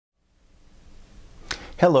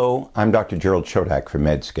Hello, I'm Dr. Gerald Chodak from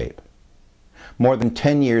Medscape. More than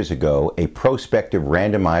 10 years ago, a prospective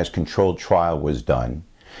randomized controlled trial was done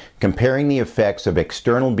comparing the effects of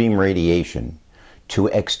external beam radiation to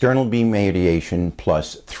external beam radiation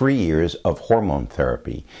plus 3 years of hormone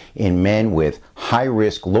therapy in men with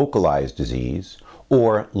high-risk localized disease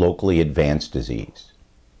or locally advanced disease.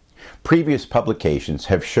 Previous publications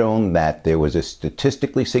have shown that there was a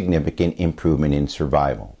statistically significant improvement in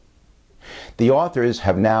survival. The authors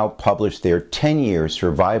have now published their 10-year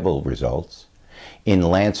survival results in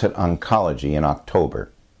Lancet Oncology in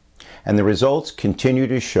October, and the results continue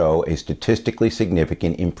to show a statistically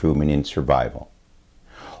significant improvement in survival.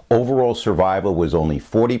 Overall survival was only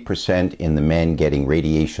 40% in the men getting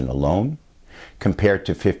radiation alone, compared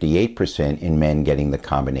to 58% in men getting the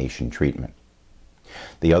combination treatment.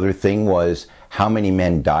 The other thing was how many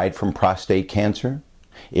men died from prostate cancer.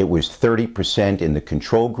 It was 30% in the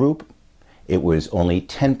control group. It was only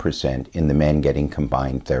 10% in the men getting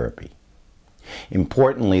combined therapy.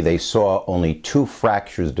 Importantly, they saw only 2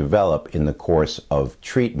 fractures develop in the course of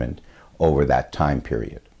treatment over that time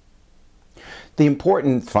period. The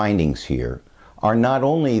important findings here are not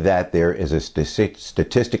only that there is a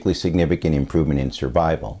statistically significant improvement in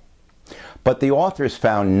survival, but the authors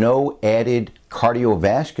found no added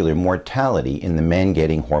cardiovascular mortality in the men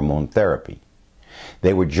getting hormone therapy.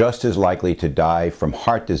 They were just as likely to die from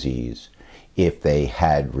heart disease if they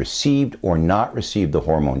had received or not received the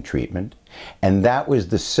hormone treatment, and that was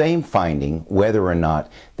the same finding whether or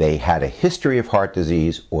not they had a history of heart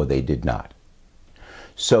disease or they did not.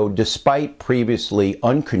 So despite previously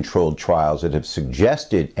uncontrolled trials that have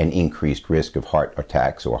suggested an increased risk of heart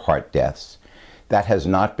attacks or heart deaths, that has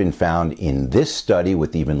not been found in this study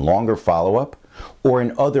with even longer follow-up or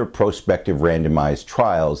in other prospective randomized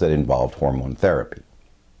trials that involved hormone therapy.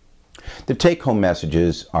 The take-home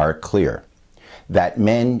messages are clear: that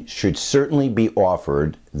men should certainly be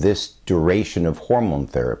offered this duration of hormone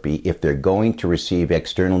therapy if they're going to receive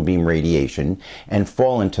external beam radiation and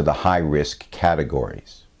fall into the high-risk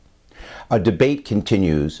categories. A debate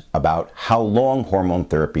continues about how long hormone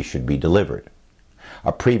therapy should be delivered.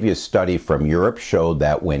 A previous study from Europe showed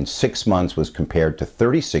that when 6 months was compared to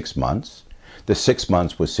 36 months, the 6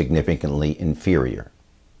 months was significantly inferior.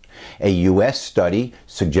 A U.S. study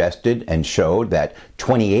suggested and showed that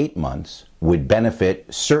 28 months would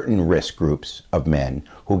benefit certain risk groups of men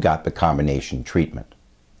who got the combination treatment.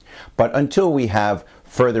 But until we have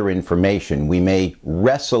further information, we may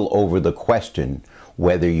wrestle over the question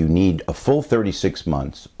whether you need a full 36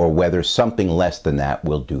 months or whether something less than that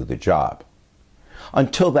will do the job.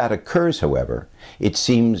 Until that occurs, however, it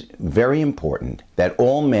seems very important that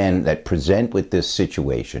all men that present with this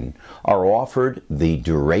situation are offered the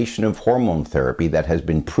duration of hormone therapy that has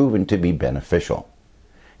been proven to be beneficial.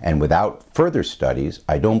 And without further studies,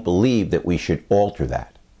 I don't believe that we should alter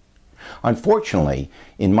that. Unfortunately,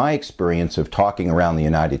 in my experience of talking around the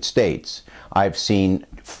United States, I've seen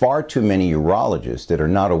far too many urologists that are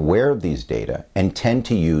not aware of these data and tend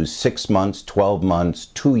to use 6 months, 12 months,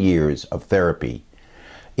 2 years of therapy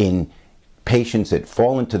in patients that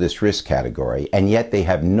fall into this risk category, and yet they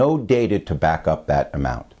have no data to back up that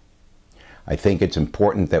amount. I think it's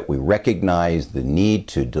important that we recognize the need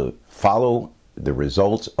to follow the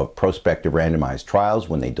results of prospective randomized trials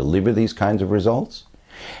when they deliver these kinds of results,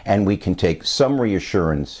 and we can take some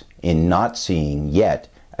reassurance in not seeing yet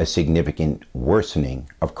a significant worsening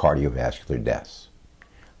of cardiovascular deaths.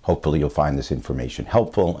 Hopefully you'll find this information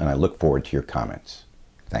helpful, and I look forward to your comments.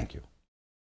 Thank you.